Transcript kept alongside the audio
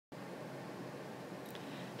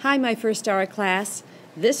Hi, my first hour class.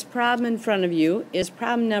 This problem in front of you is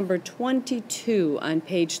problem number 22 on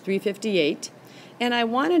page 358, and I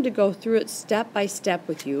wanted to go through it step by step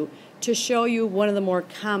with you to show you one of the more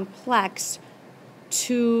complex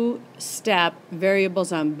two-step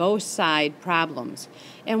variables on both side problems.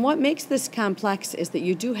 And what makes this complex is that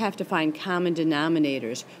you do have to find common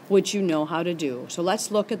denominators, which you know how to do. So let's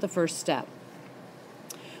look at the first step.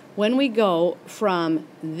 When we go from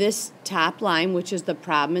this top line, which is the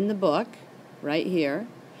problem in the book, right here,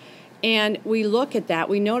 and we look at that,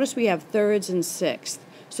 we notice we have thirds and sixths.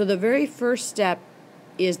 So the very first step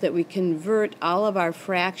is that we convert all of our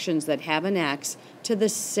fractions that have an x to the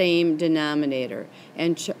same denominator.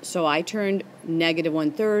 And so I turned negative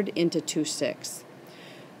 1/3 into 2/6.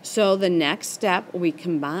 So the next step, we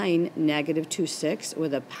combine negative 2/6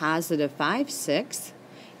 with a positive 5/6.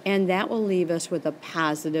 And that will leave us with a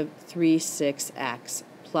positive 3/6x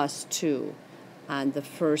plus 2 on the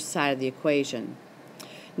first side of the equation.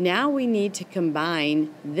 Now we need to combine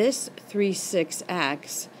this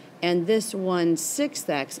 3/6x and this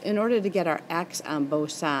 1/6x in order to get our x on both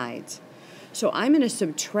sides. So I'm going to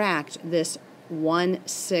subtract this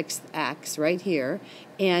 1/6x right here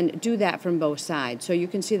and do that from both sides. So you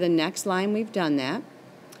can see the next line we've done that.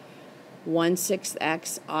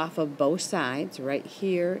 1/6x off of both sides, right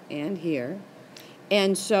here and here.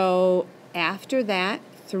 And so after that,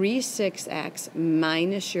 3/6x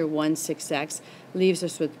minus your 1/6x leaves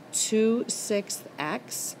us with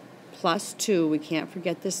 2/6x plus 2. We can't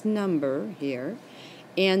forget this number here.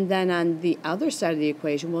 And then on the other side of the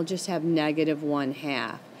equation, we'll just have negative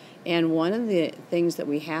 1/2. And one of the things that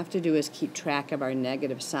we have to do is keep track of our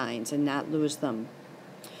negative signs and not lose them.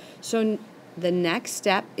 So the next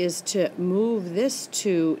step is to move this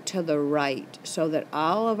 2 to the right so that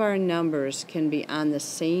all of our numbers can be on the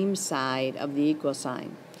same side of the equal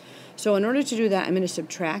sign. So in order to do that, I'm going to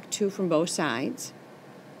subtract 2 from both sides.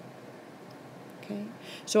 Okay.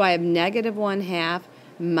 So I have negative 1/2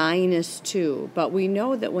 minus 2. But we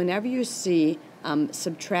know that whenever you see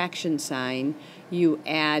subtraction sign, you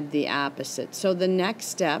add the opposite. So the next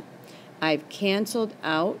step, I've canceled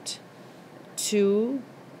out 2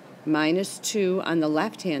 minus 2 on the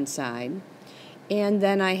left-hand side, and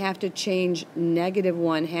then I have to change negative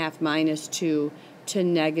 1/2 minus 2 to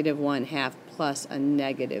negative 1/2 plus a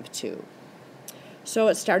negative 2. So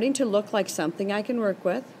it's starting to look like something I can work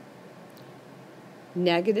with.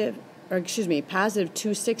 Positive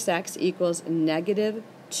 2/6x equals negative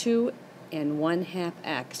 2 1/2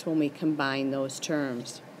 x when we combine those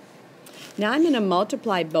terms. Now I'm going to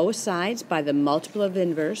multiply both sides by the multiple of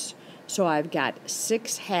inverse. So I've got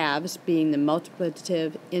 6/2 being the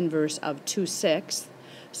multiplicative inverse of 2/6.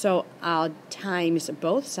 So I'll times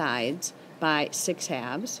both sides by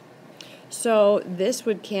 6/2. So this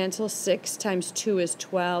would cancel. 6 times 2 is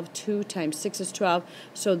 12. 2 times 6 is 12.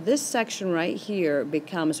 So this section right here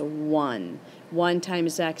becomes 1. 1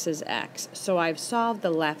 times x is x. So I've solved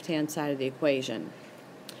the left-hand side of the equation.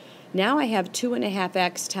 Now I have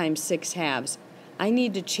 2.5x times 6/2. I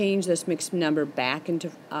need to change this mixed number back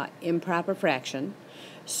into improper fraction.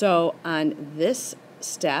 So on this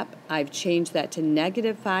step, I've changed that to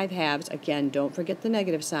negative 5/2. Again, don't forget the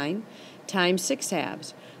negative sign, times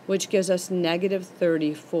 6/2, which gives us negative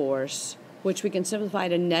 34, which we can simplify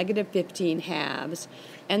to negative 15/2,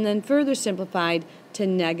 and then further simplified to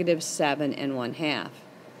negative 7 1/2.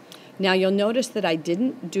 Now you'll notice that I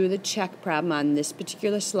didn't do the check problem on this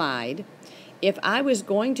particular slide. If I was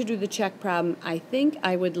going to do the check problem, I think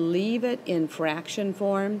I would leave it in fraction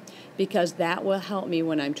form because that will help me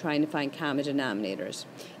when I'm trying to find common denominators.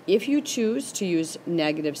 If you choose to use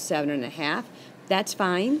negative 7 1/2, that's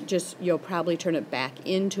fine. Just you'll probably turn it back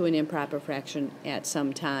into an improper fraction at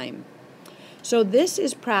some time. So this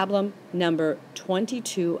is problem number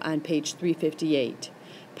 22 on page 358.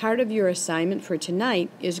 Part of your assignment for tonight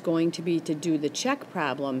is going to be to do the check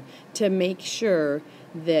problem to make sure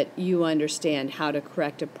that you understand how to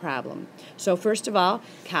correct a problem. So first of all,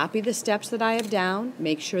 copy the steps that I have down,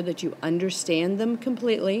 make sure that you understand them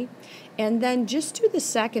completely, and then just do the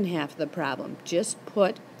second half of the problem. Just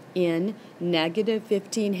put in negative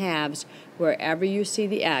 15/2 wherever you see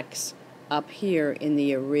the x up here in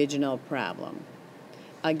the original problem.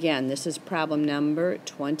 Again, this is problem number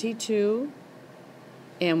 22,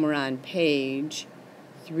 and we're on page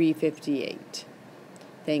 358.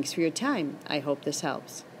 Thanks for your time. I hope this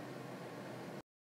helps.